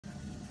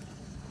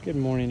Good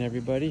morning,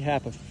 everybody.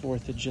 Happy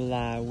 4th of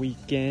July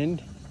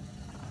weekend.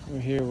 We're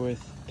here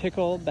with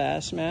Pickle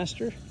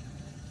Bassmaster,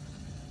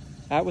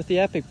 out with the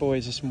Epic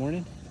boys this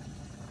morning,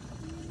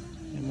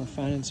 and we're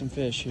finding some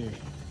fish here.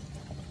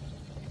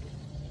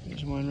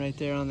 There's one right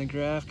there on the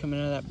graph coming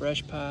out of that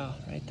brush pile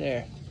right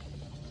there.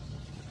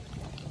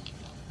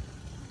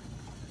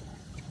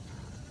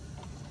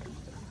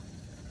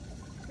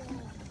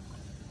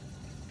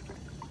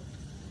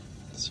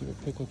 Let's see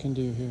what Pickle can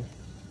do here.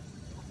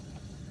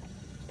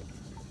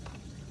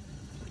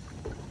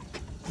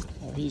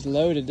 Oh, he's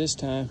loaded this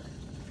time.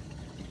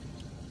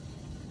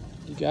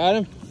 You got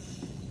him?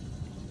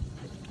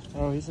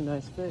 Oh, he's a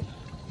nice fish.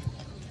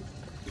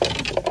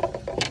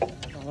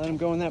 I'll let him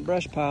go in that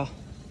brush pile.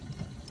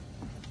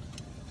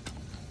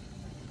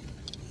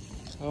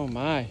 Oh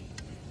my.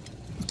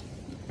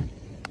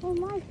 Oh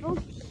my,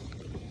 folks.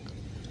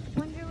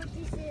 Wonder what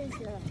this is.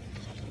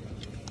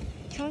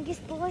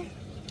 Chungus boy?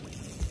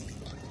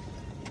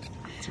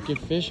 It's a good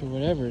fish or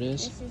whatever it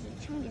is. This is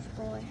a chungus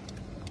boy,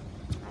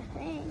 I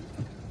think.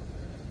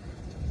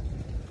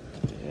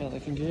 Yeah,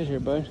 looking good here,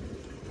 bud.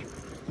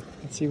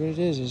 Let's see what it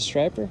is. Is it a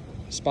striper?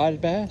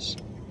 Spotted bass?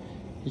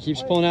 He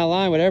keeps pulling out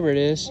line, whatever it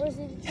is. Or is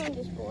it a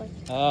chungus boy?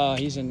 Oh,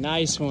 he's a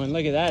nice one.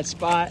 Look at that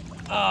spot.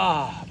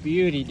 Ah,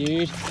 beauty,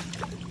 dude.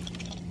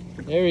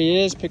 There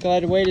he is. Pickle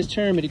had to wait his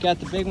turn, but he got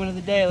the big one of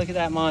the day. Look at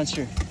that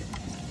monster.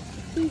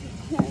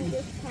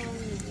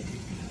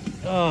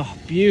 Oh,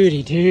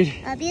 beauty, dude.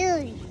 A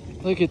beauty.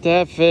 Look at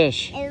that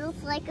fish. It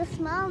looks like a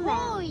smallmouth.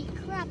 Holy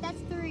crap,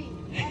 that's three.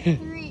 That's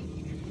three.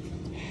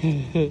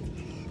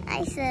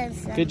 I said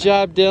so. Good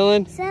job,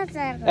 Dylan. Sounds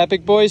like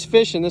Epic boys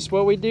fishing. This is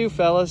what we do,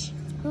 fellas.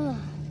 Oh,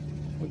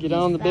 We get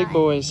on the big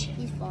boys.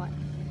 he's